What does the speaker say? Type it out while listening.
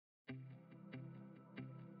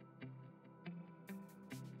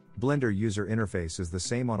Blender user interface is the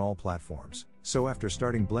same on all platforms, so after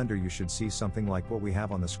starting Blender you should see something like what we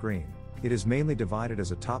have on the screen. It is mainly divided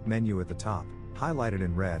as a top menu at the top, highlighted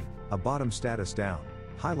in red, a bottom status down,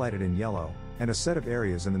 highlighted in yellow, and a set of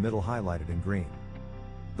areas in the middle highlighted in green.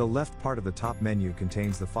 The left part of the top menu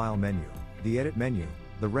contains the File menu, the Edit menu,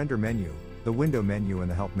 the Render menu, the Window menu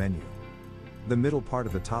and the Help menu. The middle part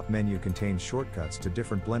of the top menu contains shortcuts to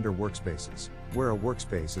different Blender workspaces, where a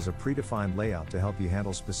workspace is a predefined layout to help you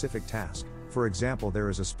handle specific tasks. For example, there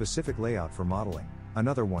is a specific layout for modeling,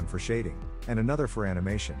 another one for shading, and another for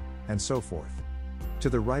animation, and so forth. To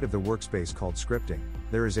the right of the workspace called Scripting,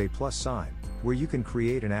 there is a plus sign, where you can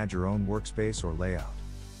create and add your own workspace or layout.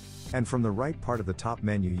 And from the right part of the top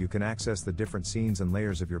menu you can access the different scenes and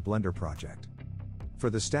layers of your Blender project. For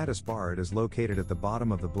the status bar, it is located at the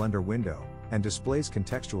bottom of the Blender window, and displays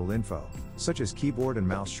contextual info, such as keyboard and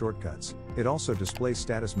mouse shortcuts. It also displays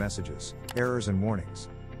status messages, errors and warnings.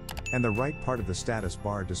 And the right part of the status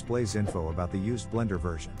bar displays info about the used Blender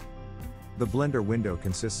version. The Blender window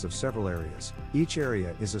consists of several areas. Each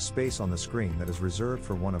area is a space on the screen that is reserved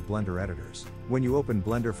for one of Blender editors. When you open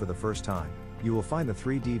Blender for the first time, you will find the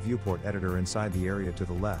 3D viewport editor inside the area to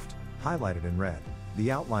the left, highlighted in red, the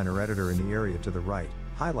outliner editor in the area to the right,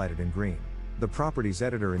 highlighted in green, the properties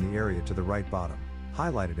editor in the area to the right bottom,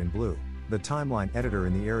 highlighted in blue, the timeline editor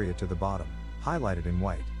in the area to the bottom, highlighted in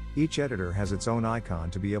white. Each editor has its own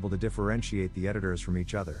icon to be able to differentiate the editors from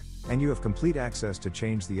each other, and you have complete access to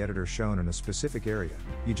change the editor shown in a specific area.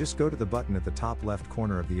 You just go to the button at the top left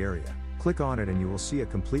corner of the area, click on it and you will see a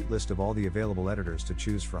complete list of all the available editors to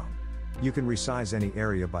choose from. You can resize any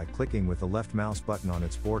area by clicking with the left mouse button on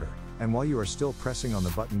its border, and while you are still pressing on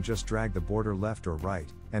the button just drag the border left or right,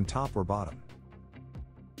 and top or bottom.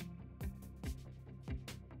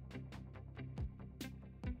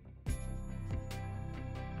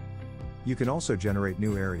 You can also generate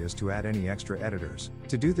new areas to add any extra editors.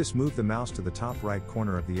 To do this, move the mouse to the top right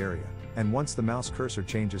corner of the area, and once the mouse cursor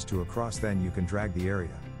changes to across, then you can drag the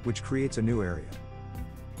area, which creates a new area.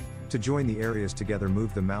 To join the areas together,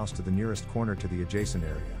 move the mouse to the nearest corner to the adjacent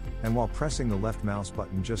area, and while pressing the left mouse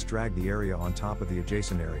button just drag the area on top of the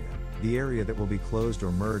adjacent area. The area that will be closed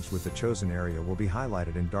or merged with the chosen area will be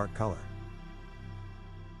highlighted in dark color.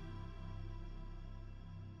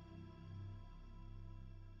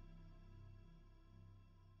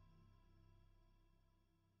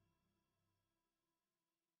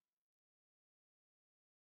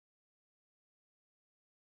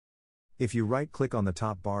 If you right-click on the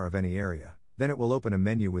top bar of any area, then it will open a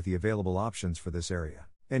menu with the available options for this area.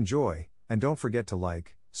 Enjoy, and don't forget to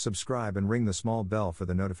like, subscribe and ring the small bell for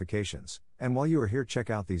the notifications. And while you are here,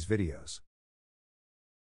 check out these videos.